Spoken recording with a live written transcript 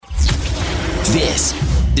This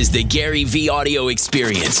is the Gary V audio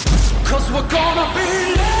experience. Cause we're gonna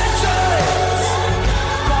be legends.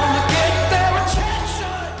 Gonna get their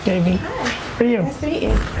attention. Gary V, how are you? Nice to meet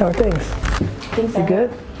you. How are things? Things You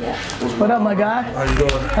good? Yeah. What up, my guy? How you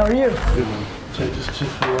doing? How are you? Good, man. Take this chick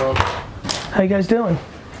for a while. How you guys doing?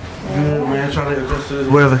 Good, man. Trying to adjust to this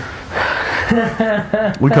weather.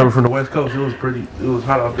 We coming from the West Coast. It was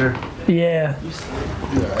hot out there. Yeah.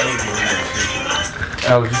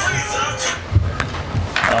 Allergies.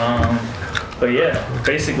 But yeah,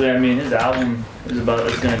 basically, I mean, his album is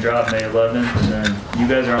gonna drop May 11th, and then you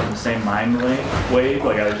guys are on the same mind wave.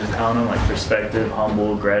 Like I was just telling him, like perspective,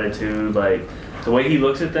 humble, gratitude. Like the way he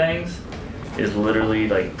looks at things is literally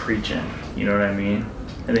like preaching. You know what I mean?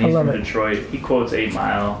 And then he's from Detroit. He quotes 8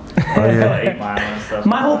 Mile. Oh, yeah. 8 Mile and stuff.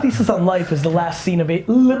 My whole thesis on life is the last scene of 8.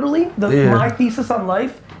 Literally, my thesis on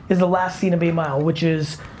life is the last scene of 8 Mile, which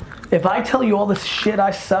is, if I tell you all this shit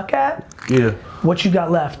I suck at, what you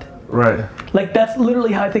got left? Right. Like, that's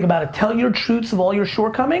literally how I think about it. Tell your truths of all your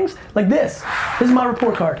shortcomings. Like this. This is my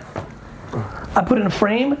report card. I put it in a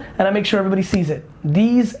frame, and I make sure everybody sees it.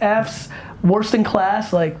 D's, F's, worst in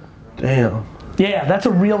class, like. Damn. Yeah, that's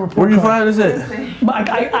a real report Where you card. find this at?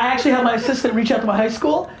 I actually had my assistant reach out to my high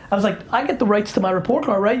school. I was like, I get the rights to my report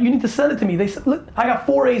card, right? You need to send it to me. They said, look, I got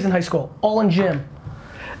 4 A's in high school, all in gym.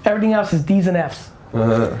 Everything else is D's and F's. I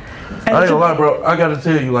ain't gonna lie, bro. I gotta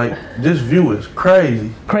tell you, like, this view is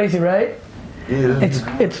crazy. Crazy, right? Yeah.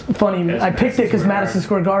 It's funny. I picked it because Madison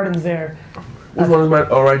Square Garden's there. Which one is my?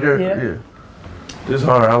 Oh, right there. Yeah. This is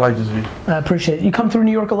hard. I like this view. I appreciate it. You come through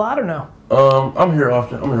New York a lot or no? I'm here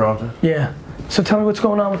often. Yeah. So tell me what's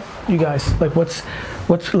going on with you guys. Like, what's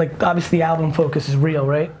like? Obviously, the album focus is real,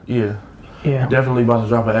 right? Yeah. Yeah. Definitely about to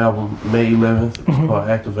drop an album May 11th. It's called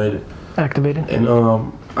Activated. Activated. And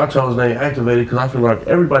I chose the name Activated because I feel like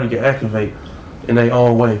everybody can activate in their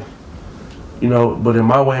own way. You know, but in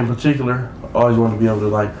my way in particular, I always wanted to be able to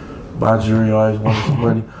like buy jewelry, I always wanted some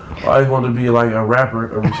money. I always wanted to be like a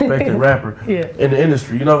rapper, a respected rapper in the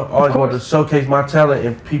industry, you know? I always wanted to showcase my talent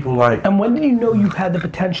and people like. And when did you know you had the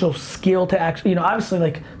potential skill to actually, you know, obviously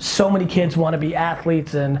like so many kids want to be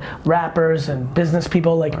athletes and rappers and business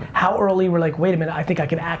people, like how early were like, wait a minute, I think I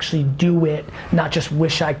can actually do it, not just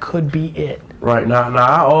wish I could be it. Right, now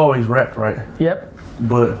I always rapped, right? Yep.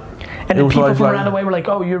 But and then people from around the way were like,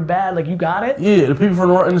 oh, you're bad, like you got it? Yeah, the people from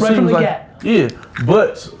the city was like, yeah,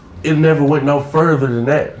 but it never went no further than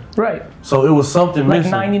that. Right. So it was something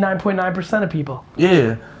missing. Like 99.9% of people.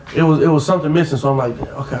 Yeah, it was something missing. So I'm like,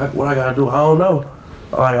 okay, what I gotta do? I don't know.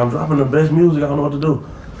 Like I'm dropping the best music. I don't know what to do.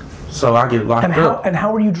 So I get locked up. And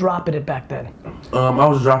how were you dropping it back then? I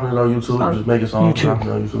was dropping it on YouTube, just making songs, dropping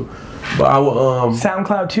it on YouTube. But I would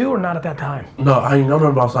SoundCloud too, or not at that time? No, I didn't know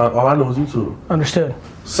nothing about SoundCloud. All I knew was YouTube. Understood.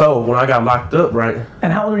 So when I got locked up, right?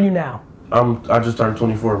 And how old are you now? I just turned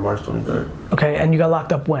 24 March 23rd. Okay, and you got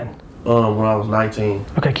locked up when? When I was 19.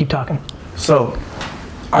 Okay, keep talking. So,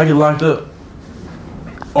 I get locked up.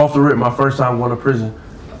 Off the rip, my first time going to prison,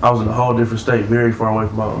 I was in a whole different state, very far away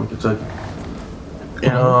from my home in Kentucky.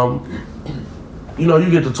 And, you know, you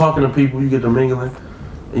get to talking to people, you get to mingling,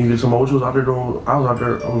 and you get to know what you was out there doing. I was out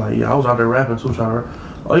there, I'm like, yeah, I was out there rapping too, trying to rap.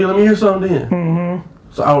 Oh yeah, let me hear something then.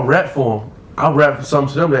 Mm-hmm. So I would rap for them. I would rap for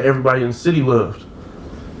something to them that everybody in the city loved.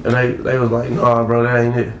 And they was like, nah, bro, that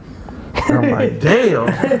ain't it. And I'm like, damn.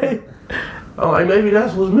 I'm like, maybe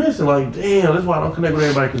that's what's missing. Like, damn, that's why I don't connect with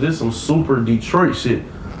everybody, because this is some super Detroit shit.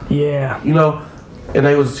 Yeah. You know? And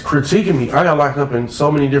they was critiquing me. I got locked up in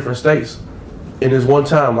so many different states. And this one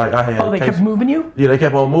time, like, I had. Oh, they kept moving you? Yeah, they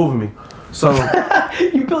kept on moving me. So.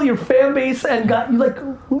 You built your fan base and got,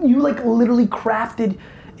 you literally crafted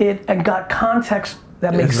it and got context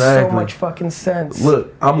that makes so much fucking sense.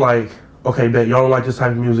 Look, I'm like, okay, bet, y'all don't like this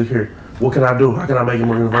type of music here. What can I do? How can I make it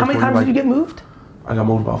more universal? How many times did you get moved? I got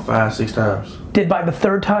moved about 5-6 times. Did by the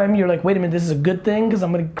third time you're like, wait a minute, this is a good thing because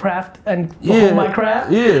I'm gonna craft and hold my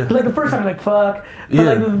craft? Yeah. Like the first time you're like, fuck. But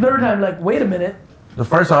like the third time you're like, wait a minute. The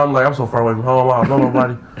first time I'm like, I'm so far away from home, I don't know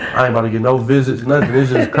nobody. I ain't about to get no visits, nothing.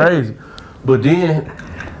 It's just crazy. But then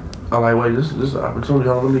I'm like, wait, this is an opportunity.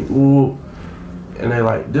 Let me, ooh. And they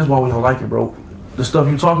like, this is why we don't like it, bro. The stuff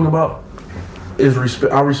you talking about is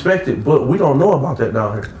I respect it, but we don't know about that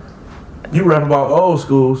down here. You rap about old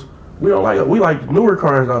schools. We don't like it. We like newer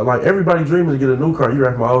cars now. Like everybody dreaming to get a new car. You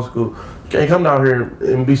rap about old school. You can't come down here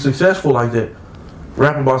and be successful like that.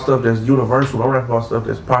 Rap about stuff that's universal. Don't rap about stuff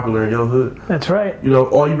that's popular in your hood. That's right. You know,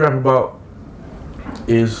 all you rap about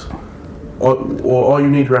is, or all you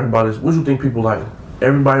need to rap about is what you think people like.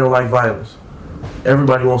 Everybody don't like violence.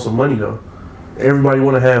 Everybody wants some money though. Everybody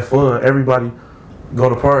want to have fun. Everybody go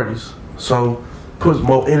to parties. So put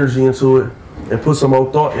more energy into it and put some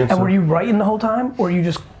more thought into. And were you writing the whole time, or you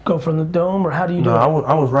just go from the dome, or how do you do No, it?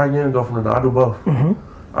 I was writing in and go from the dome. I do both.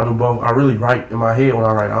 I do both. I really write in my head when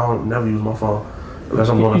I write. I don't never use my phone unless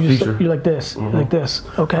I'm doing a You feature. you're like this, like this.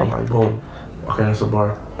 Okay. I'm like, boom. Okay, that's a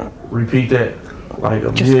bar. Repeat that like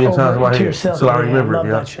a Just million over times in my to head yourself. until I Yeah, remember love it.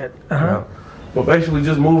 that shit. Uh-huh. Yeah. But basically,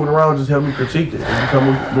 just moving around just helped me critique it and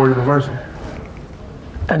become more universal.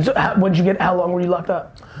 And so, how long were you locked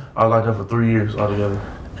up? I was locked up for 3 years altogether.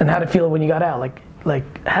 And how did it feel when you got out?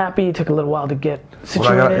 Like happy? It took a little while to get When I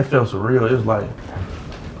situated. got, it felt surreal.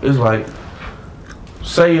 It's like,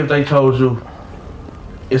 say if they told you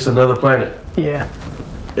it's another planet. Yeah.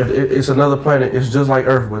 If it's another planet, it's just like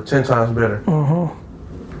Earth, but 10 times better.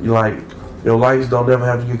 You like, your lights don't never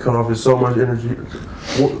have to get cut off. It's so much energy.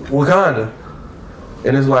 Wakanda.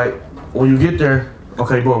 And it's like, when you get there,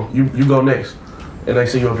 okay, boom, you go next. And they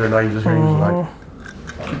see you up there, now you just hear you like,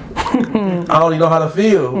 I don't even know how to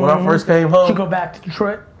feel. When I first came home. Did you go back to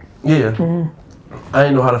Detroit? Yeah. I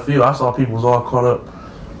didn't know how to feel. I saw people was all caught up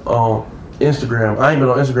on Instagram. I ain't been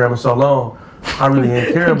on Instagram in so long. I really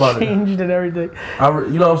didn't care about it. Changed and everything.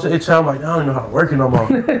 You know what I'm saying? It sounds like I don't even know how to work it no more.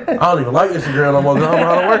 I don't even like Instagram no more because I don't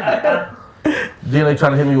know how to work it. Then they try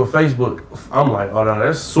to hit me with Facebook. I'm like, oh no,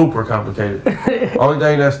 that's super complicated. Only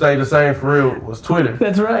thing that stayed the same for real was Twitter.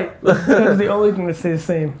 That's right. That's the only thing that stays the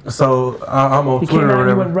same. So I'm on You Twitter came or out and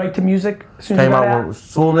you whatever. went right to music as soon as Came you got out out? as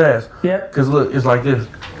soon as. Yeah. Because look, it's like this.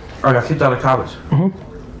 I got kicked out of college. And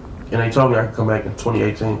they told me I could come back in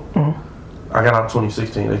 2018. I got out in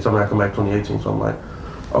 2016. They told me I could come back in 2018. So I'm like,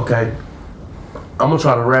 okay, I'm going to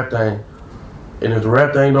try the rap thing. And if the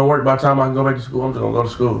rap thing don't work by the time I can go back to school, I'm just going to go to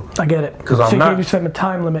school. I get it. 'Cause so I'm you not- gave yourself a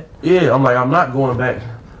time limit. Yeah, I'm like, I'm not going back.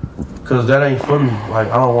 Because that ain't for me. Like,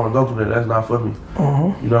 I don't want to go through that. That's not for me.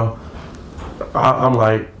 You know? I'm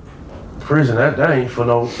like, prison, that ain't for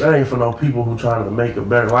no people who trying to make a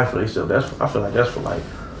better life for themselves. I feel like that's for like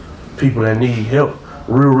people that need help,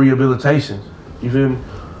 real rehabilitation. You feel me?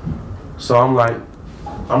 So I'm like,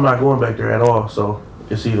 I'm not going back there at all. So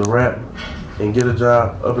it's either rap and get a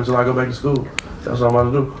job up until I go back to school. That's what I'm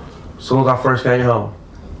about to do. As soon as I first came home,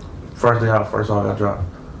 first day out, first song I dropped,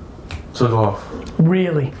 took off.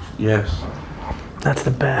 Really? Yes. That's the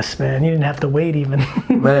best, man. You didn't have to wait even.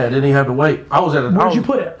 Man, didn't even have to wait. I was at a. Where'd you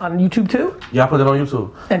put it? On YouTube too? Yeah, I put it on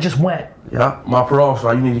YouTube. And just went. Yeah, my parole,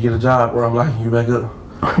 so you need to get a job where I'm like, you back up.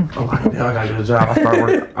 I'm like, damn, I gotta get a job. I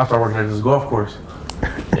start working at this golf course.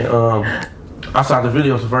 And I shot the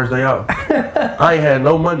videos the first day out. I ain't had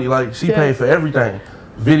no money. Like, she paid for everything.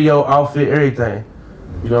 Video, outfit, everything.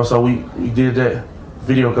 You know, so we did that.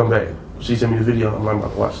 Video come back. She sent me the video. I'm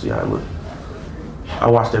like, watch, see how it look. I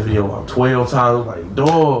watched that video about 12 times. I'm like,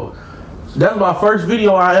 dog, that's my first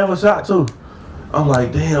video I ever shot too. I'm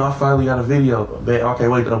like, damn, I finally got a video. I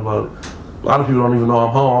can't wait to upload it. A lot of people don't even know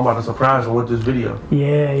I'm home. I'm about to surprise them with this video.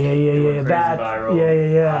 Yeah. Crazy That. viral.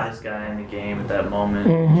 Yeah. Hottest guy in the game at that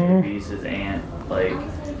moment. He's his aunt. Like,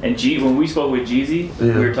 and when we spoke with Jeezy, we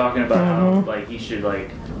were talking about how like he should like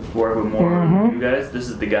work with more of you guys. This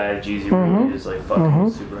is the guy Jeezy really is like fucking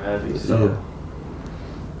super heavy. So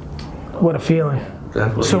What a feeling.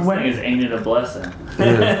 That's what So this when- thing is ain't it a blessing?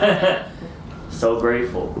 yeah, So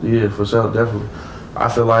grateful. yeah, for sure, definitely. I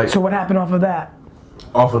feel like So what happened off of that?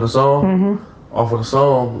 off of the song,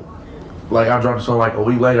 like I dropped the song like a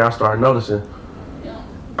week later, I started noticing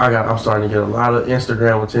I'm starting to get a lot of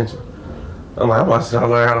Instagram attention. I'm like, I'm about to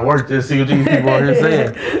learn how to work this, see what these people are here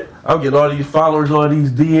saying. I'm getting all these followers, all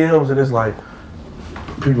these DMs, and it's like,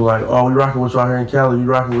 people like, oh, we rocking with you out here in Cali, we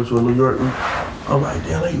rocking with you in New York. I'm like,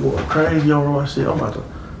 damn, they going crazy over my shit. I'm about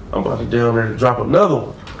to down there to drop another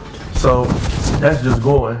one. So that's just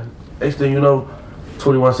going. Next thing you know,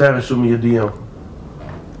 21 Savage shoot me a DM.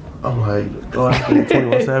 I'm like, oh, I think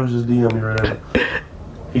 21 Savage just DM me right now.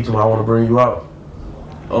 He told me I want to bring you out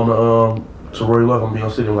on the to Roy Luck. I'm be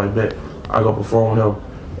on city. I'm like, bet. I go perform with him.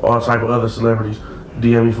 All type of other celebrities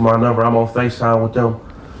DM me for my number. I'm on FaceTime with them.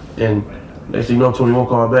 And next thing you know, 21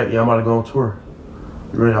 called back. Yeah, I'm about to go on tour.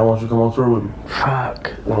 You ready? I want you to come on tour with me.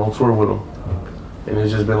 Fuck. Went on tour with him. And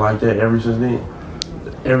it's just been like that ever since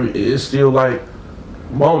then. It's still like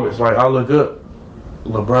moments. Like I look up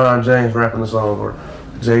LeBron James rapping the song, or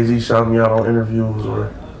Jay-Z shouting me out on interviews,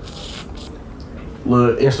 or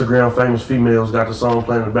little Instagram famous females got the song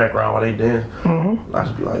playing in the background while they dance. I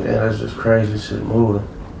just be like, man, that's just crazy shit moving.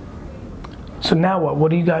 So now what?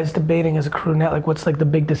 What are you guys debating as a crew now? Like, what's like the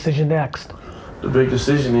big decision next? The big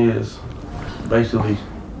decision is basically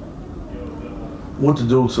what to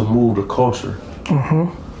do to move the culture.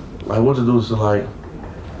 Like what to do to like,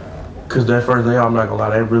 cause that first day out, I'm not gonna lie,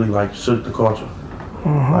 they really like shook the culture.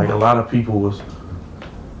 Like a lot of people was,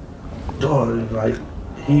 dog, like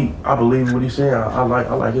I believe what he's saying. I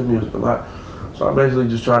like his music a lot. So I'm basically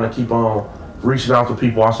just trying to keep on reaching out to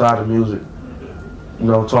people outside of music. You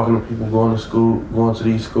know, talking to people, going to school, going to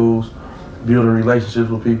these schools, building relationships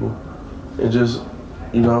with people, and just,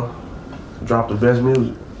 you know, drop the best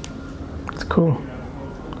music. It's cool.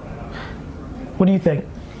 What do you think?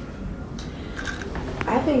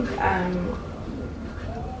 I think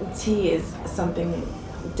Tee is something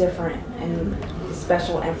different and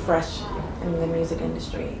special and fresh in the music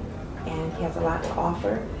industry, and he has a lot to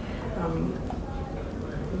offer.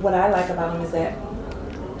 What I like about him is that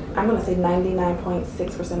I'm going to say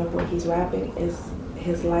 99.6% of what he's rapping is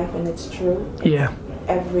his life, and it's true. Yeah.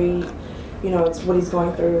 It's what he's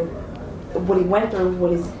going through, what he went through,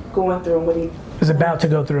 what he's going through, and what he is about to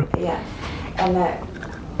go through. Yeah. And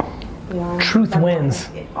that, truth wins.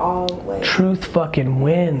 Always. Truth fucking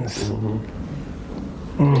wins. You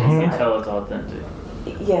can tell it's authentic.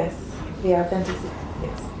 Yes, the authenticity,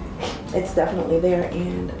 it's definitely there,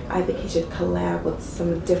 and I think he should collab with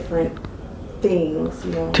some different things,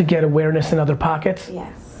 To get awareness in other pockets?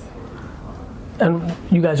 Yes. And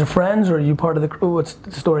you guys are friends, or are you part of the crew? What's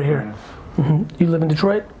the story here? You live in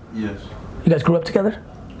Detroit? Yes. You guys grew up together?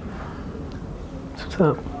 What's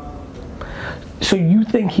up? So you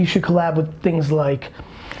think he should collab with things like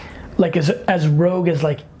as rogue as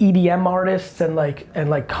like EDM artists and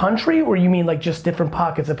like country, or you mean like just different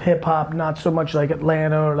pockets of hip hop, not so much like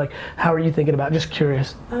Atlanta, or like how are you thinking about it? Just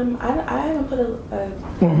curious. I haven't put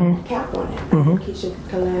a cap on it. I think he should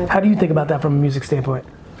collab. How do you think about that from a music standpoint?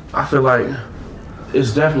 I feel like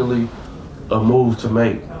it's definitely a move to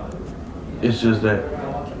make. It's just that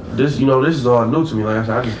this is all new to me. Like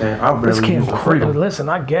I said, I barely use the freedom. Listen,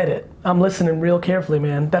 I get it. I'm listening real carefully,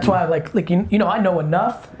 man. That's why I like I know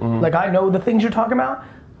enough. Like I know the things you're talking about,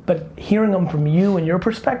 but hearing them from you and your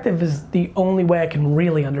perspective is the only way I can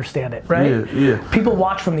really understand it, right? Yeah. People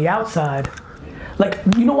watch from the outside. Like,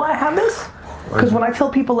 you know why I have this? Because when I tell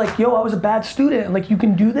people like, yo, I was a bad student, and like you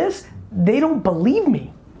can do this, they don't believe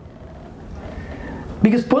me.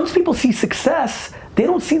 Because once people see success, they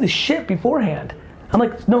don't see the shit beforehand. I'm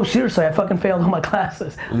like, no, seriously, I fucking failed all my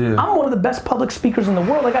classes. Yeah. I'm one of the best public speakers in the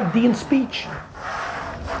world. I got D in speech.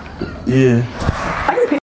 Yeah. I get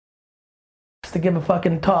paid to give a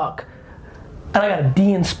fucking talk, and I got a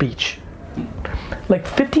D in speech. Like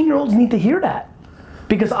 15-year-olds need to hear that,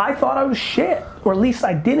 because I thought I was shit, or at least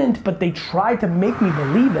I didn't, but they tried to make me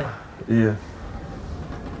believe it. Yeah.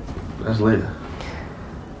 That's lit.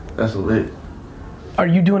 That's lit. Are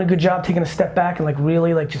you doing a good job taking a step back and like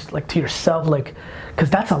really like just like to yourself, like, because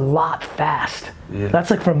that's a lot fast. Yeah. That's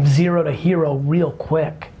like from zero to hero real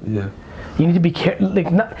quick. Yeah. You need to be careful. Like,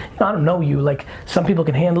 I don't know you. Like, some people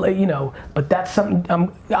can handle it, But that's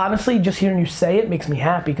something. Honestly, just hearing you say it makes me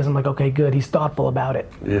happy, because I'm like, okay, good. He's thoughtful about it.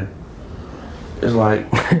 Yeah. It's like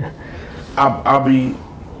I'll be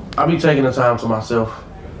taking the time to myself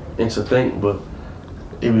and to think, but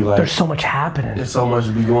it be like there's so much happening. There's so much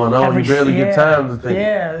to be going on. You barely get time to think.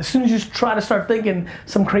 Yeah. As soon as you try to start thinking,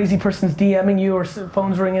 some crazy person's DMing you, or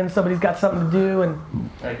phone's ringing, somebody's got something to do, and.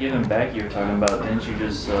 Like giving back, you were talking about, didn't you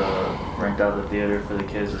just rent out the theater for the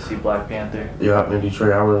kids to see Black Panther? Yeah, in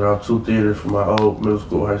Detroit, I rented out 2 theaters for my old middle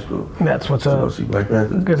school, high school. That's what's up. To go see Black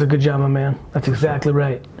Panther. That's a good job, my man. That's exactly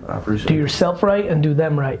right. I appreciate it. Do yourself right and do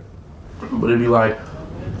them right. But it'd be like,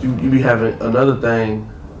 you be having another thing,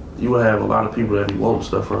 you would have a lot of people that be wanting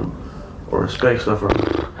stuff from, or respect stuff from.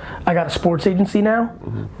 I got a sports agency now,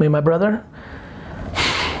 me and my brother.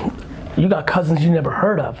 You got cousins you never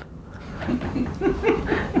heard of.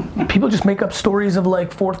 People just make up stories of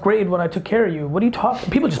like 4th grade when I took care of you. What are you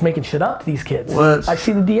talking? People just making shit up to these kids. What? I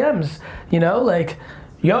see the DMs, like,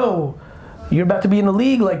 yo, you're about to be in the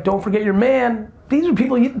league, like, don't forget your man. These are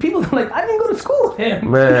people like, I didn't go to school with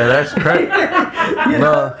him. Man, that's crazy.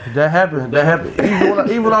 No, that happened.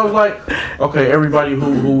 Even when I was like, okay, everybody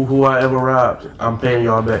who I ever robbed, I'm paying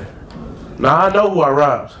y'all back. Now I know who I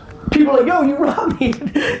robbed. People are like, yo, you robbed me.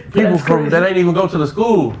 People that ain't even go to the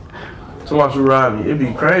school. Somebody who robbed me. It'd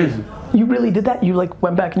be crazy. You really did that? You like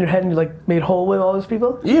went back in your head and you like made whole with all those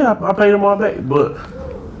people? Yeah, I paid them all back, but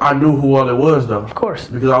I knew who all it was though. Of course.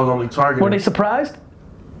 Because I was only targeting. Were they surprised?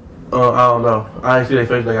 I don't know. I ain't see their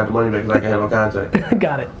face when they got the money back because I can't have no contact.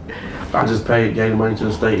 Got it. I just gave the money to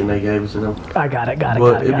the state and they gave it to them. I got it.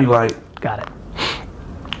 But it'd be like. Got it.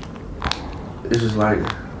 It's just like,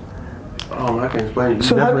 oh, I can't explain it.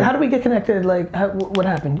 So how do we get connected? Like, what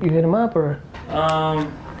happened? You hit him up or?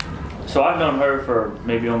 So I've known her for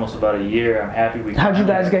maybe almost about a year. I'm happy we. How'd you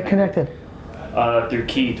guys get connected? Through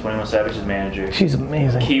Key, 21 Savage's manager. She's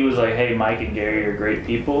amazing. Key was like, hey, Mike and Gary are great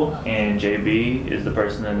people, and JB is the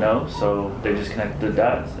person to know, so they just connected the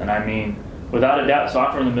dots. And I mean, Without a doubt, so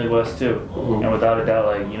I'm from the Midwest too, and without a doubt,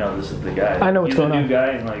 like, you know, this is the guy. I know what's going on. He's a new guy,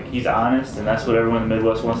 and like, he's honest, and that's what everyone in the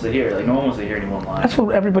Midwest wants to hear. Like, no one wants to hear anyone lie. That's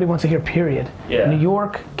what everybody wants to hear, period. Yeah. New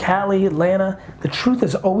York, Cali, Atlanta, the truth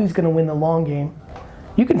is always going to win the long game.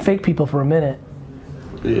 You can fake people for a minute.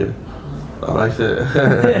 Yeah. I like that.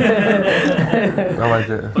 I like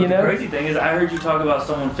that. But the crazy thing is, I heard you talk about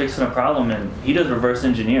someone fixing a problem, and he does reverse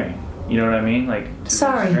engineering. You know what I mean? Like, to the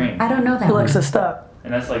Sorry, extreme. I don't know that Alexa, one. stop.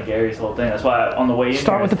 And that's like Gary's whole thing. That's why on the way in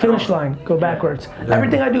Start with the finish line, go backwards. Yeah.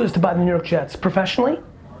 Everything I do is to buy the New York Jets. Professionally,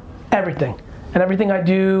 everything. And everything I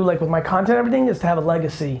do, like with my content, everything is to have a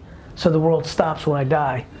legacy so the world stops when I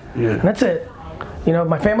die. Yeah. And that's it. You know,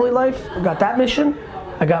 my family life, I got that mission.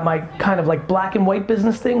 I got my kind of like black and white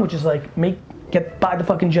business thing, which is like buy the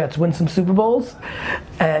fucking Jets, win some Super Bowls.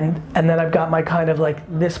 And then I've got my kind of like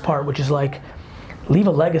this part, which is like, leave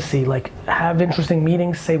a legacy, like have interesting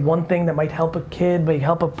meetings, say one thing that might help a kid, might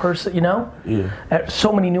help a person, you know? Yeah.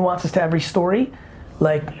 So many nuances to every story.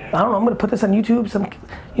 Like, I don't know, I'm gonna put this on YouTube.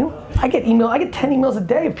 I get 10 emails a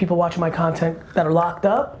day of people watching my content that are locked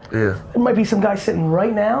up. Yeah. There might be some guy sitting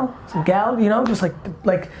right now, some gal, you know, just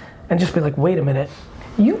like, and just be like, wait a minute.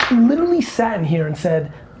 You literally sat in here and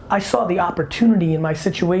said, I saw the opportunity in my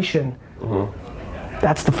situation.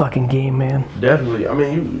 That's the fucking game, man. Definitely. I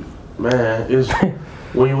mean, it's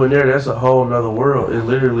when you in there, that's a whole nother world. It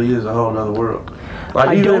literally is a whole nother world. Like,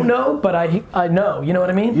 I don't know, but I know. You know what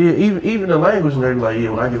I mean? Yeah, even the language and everything. Like, yeah,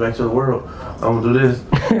 when I get back to the world, I'm gonna do this.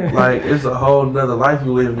 Like, it's a whole nother life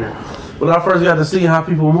you live there. When I first got to see how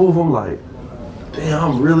people move, I'm like, damn,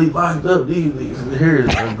 I'm really locked up. These here is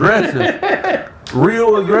aggressive,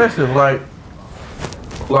 real aggressive. Like,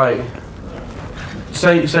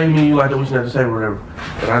 say me and you like that we sitting at the table or whatever,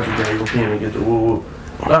 and I just go pen and get the woo woo.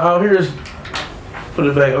 Now out here is put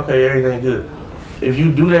it back. Okay, everything good. If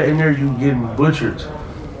you do that in there, you getting butchered,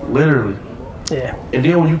 literally. Yeah. And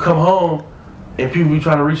then when you come home, and people be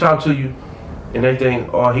trying to reach out to you, and they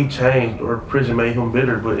think, oh, he changed, or prison made him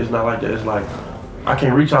bitter, but it's not like that. It's like, I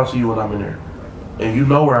can't reach out to you when I'm in there, and you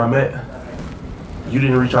know where I'm at. You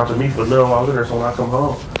didn't reach out to me for nothing while I was in there, so when I come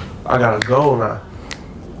home, I gotta go now.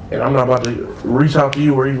 And I'm not about to reach out to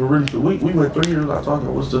you or even really. We went 3 years without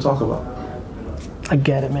talking. What's to talk about? I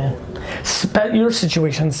get it, man. Your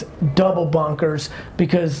situation's double bonkers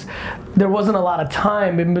because there wasn't a lot of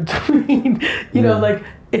time in between. You know, like,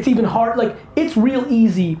 it's even hard. Like, it's real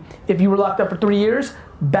easy if you were locked up for 3 years,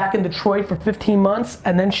 back in Detroit for 15 months,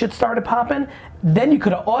 and then shit started popping. Then you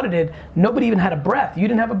could have audited. Nobody even had a breath. You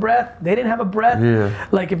didn't have a breath. They didn't have a breath. Yeah.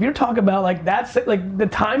 Like, if you're talking about like that's like the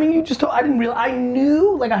timing you just told, I didn't realize. I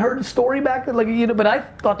knew, like, I heard the story back then, like, you know, but I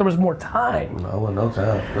thought there was more time. No, it wasn't no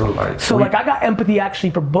time. It was like So like I got empathy actually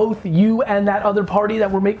for both you and that other party that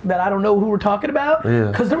we're making, that I don't know who we're talking about. Yeah.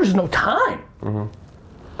 Because there was no time.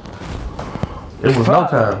 It was no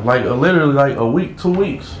time. Like literally like a week, 2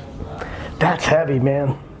 weeks. That's heavy,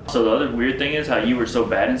 man. So the other weird thing is how you were so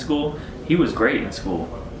bad in school. He was great in school,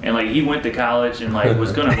 and like he went to college and like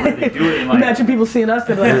was gonna really do it. And like, Imagine people seeing us,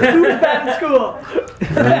 they're like, who's bad in school?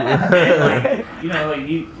 you know,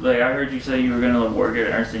 like I heard you say you were gonna like, work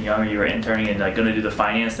at Ernst & Young, or you were interning and like gonna do the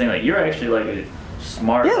finance thing. Like, you're actually like a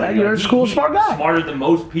smart. Yeah, like, you're a school smart guy. Smarter than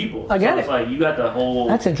most people. I get so it. It's like you got the whole.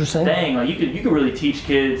 That's interesting. Thing. Like you could really teach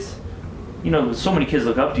kids. You know, so many kids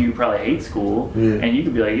look up to you, probably hate school, and you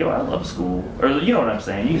could be like, yo, I love school. Or, you know what I'm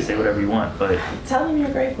saying? You can say whatever you want, but... Tell him your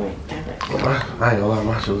grade point. I ain't gonna lie,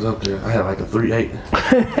 my shit was up there. I had like a 3.8.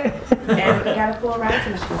 And you got a full ride to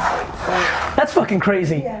Michigan State. So. That's fucking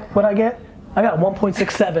crazy. Yeah. What'd I get? I got a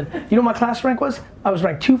 1.67. You know what my class rank was? I was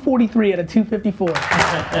ranked 243 out of 254.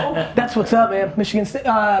 That's what's up, man. Michigan State,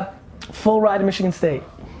 full ride to Michigan State.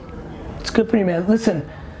 It's good for you, man. Listen,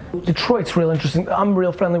 Detroit's real interesting. I'm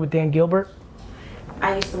real friendly with Dan Gilbert.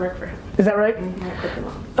 I used to work for him. Is that right? I quit him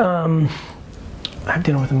off. I have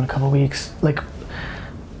dinner with him in a couple weeks. Like,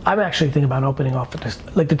 I'm actually thinking about opening office.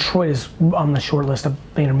 Like, Detroit is on the short list of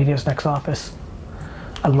VaynerMedia's next office.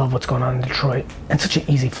 I love what's going on in Detroit. And such an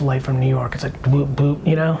easy flight from New York. It's like boop, boop,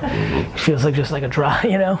 you know? It feels like just like a drive,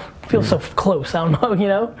 you know? It feels so close, I don't know, you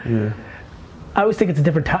know? Yeah. I always think it's a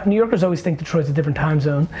different time. New Yorkers always think Detroit's a different time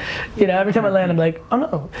zone. You know, every time I land, I'm like, oh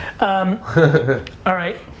no. All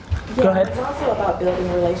right, go ahead. It's also about building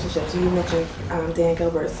relationships. You mentioned Dan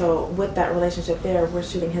Gilbert. So with that relationship there, we're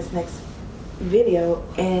shooting his next video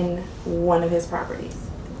in one of his properties.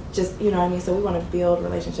 Just, you know what I mean? So we want to build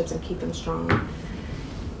relationships and keep them strong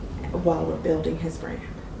while we're building his brand.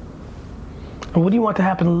 And what do you want to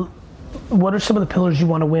happen? What are some of the pillars you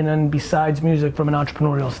want to win on besides music from an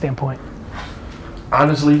entrepreneurial standpoint?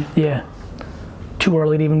 Honestly, Yeah. Too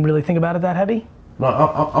early to even really think about it that heavy? No,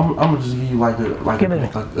 I'm gonna just give you like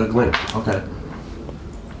a glimpse. Okay.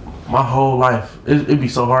 My whole life, it'd be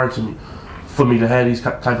so hard for me to have these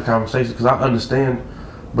type of conversations because I understand,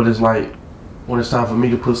 but it's like when it's time for me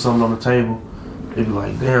to put something on the table, it'd be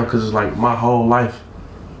like damn, because it's like my whole life,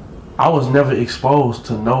 I was never exposed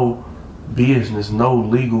to no business, no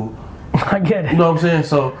legal. I get it. You know what I'm saying?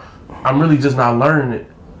 So I'm really just not learning it.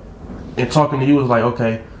 And talking to you is like,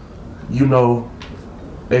 okay, you know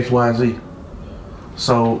X, Y, and Z.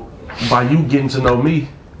 So by you getting to know me,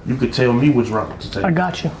 you could tell me which route to take. I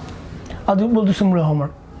got you. We'll do some real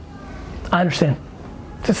homework. I understand.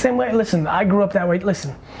 It's the same way. Listen, I grew up that way.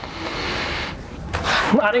 Listen,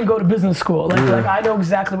 I didn't go to business school. Like I know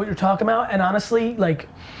exactly what you're talking about. And honestly, like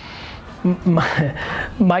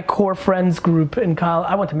my core friends group in college,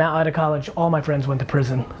 I went to Mount Ida College. All my friends went to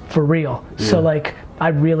prison for real. Yeah. So like, I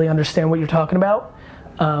really understand what you're talking about.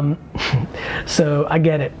 So I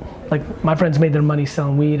get it. Like my friends made their money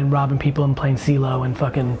selling weed and robbing people and playing CeeLo and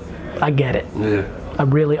fucking, I get it. Yeah. I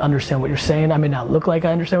really understand what you're saying. I may not look like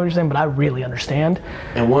I understand what you're saying, but I really understand.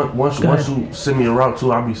 And once you send me a route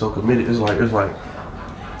too, I'll be so committed. It's like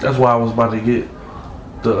that's why I was about to get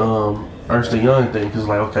the Ernst & Young thing, because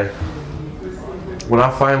like, okay, when I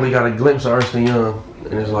finally got a glimpse of Ernst & Young,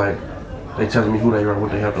 and it's like they telling me who they are,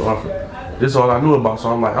 what they have to offer. This is all I knew about, so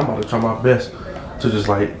I'm like, I'm about to try my best to just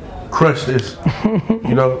like crush this,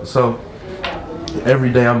 you know. So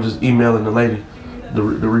every day I'm just emailing the lady. The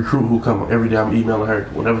recruit who come every day, I'm emailing her.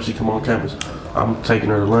 Whenever she come on campus, I'm taking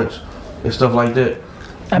her to lunch and stuff like that.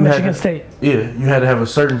 At Michigan State. Yeah, you had to have a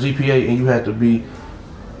certain GPA and you had to be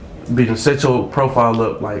to set your profile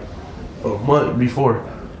up like a month before.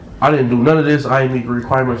 I didn't do none of this. I didn't meet the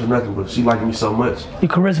requirements or nothing, but she liked me so much. You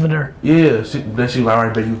charismaed her. Yeah, then she like, all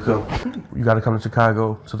right, babe, you come. You got to come to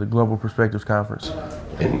Chicago to the Global Perspectives Conference,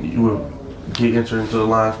 and you will get entered into the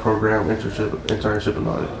Lions program, internship, and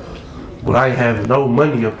all that. But I ain't having no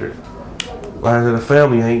money up there. Like I said, the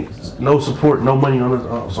family ain't, no support, no money on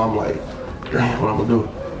this. So I'm like, damn, what I'm gonna do?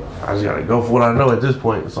 I just gotta go for what I know at this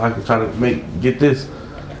point, so I can try to get to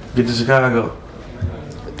Chicago.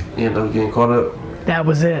 End up getting caught up. That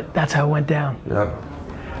was it. That's how it went down. Yeah.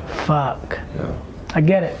 Fuck. Yeah. I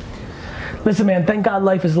get it. Listen, man, thank God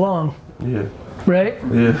life is long. Yeah. Right?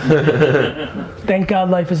 Yeah. Thank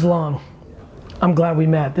God life is long. I'm glad we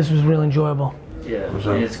met. This was really enjoyable. Yeah,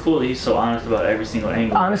 and it's cool that he's so honest about every single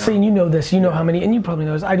angle. Honestly, and you know this, you know how many, and you probably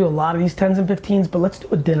know this, I do a lot of these 10s and 15s, but let's do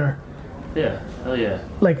a dinner. Yeah, hell yeah.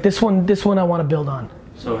 Like this one I want to build on.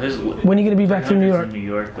 So when are you going to be back to New York? In New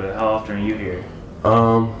York, but how often are you here?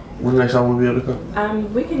 When next time we'll be able to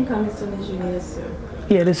come? We can come as soon as you need us to.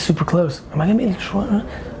 Yeah, it is super close. Am I going to be in Detroit?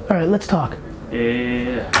 All right, let's talk.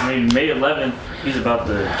 Yeah. I mean, May 11th, he's about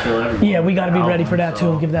to kill everyone. Yeah, we got to be ready for that too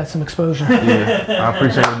and give that some exposure. Yeah, I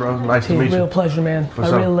appreciate it, bro. Nice to meet you. Real pleasure, man. I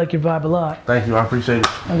really like your vibe a lot. Thank you, I appreciate it.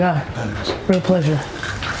 Okay. Real pleasure.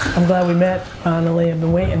 I'm glad we met. Finally, I've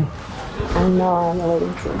been waiting. I know, I'm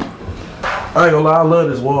waiting too. I ain't gonna lie, I love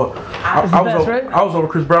this wall. I was over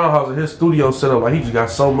Chris Brown's house at his studio set up. Like, he just got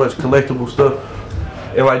so much collectible stuff.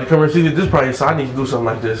 And like, to come and see this probably, so I need to do something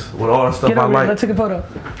like this with all the stuff I like. Let's take a photo.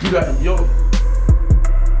 You got yo.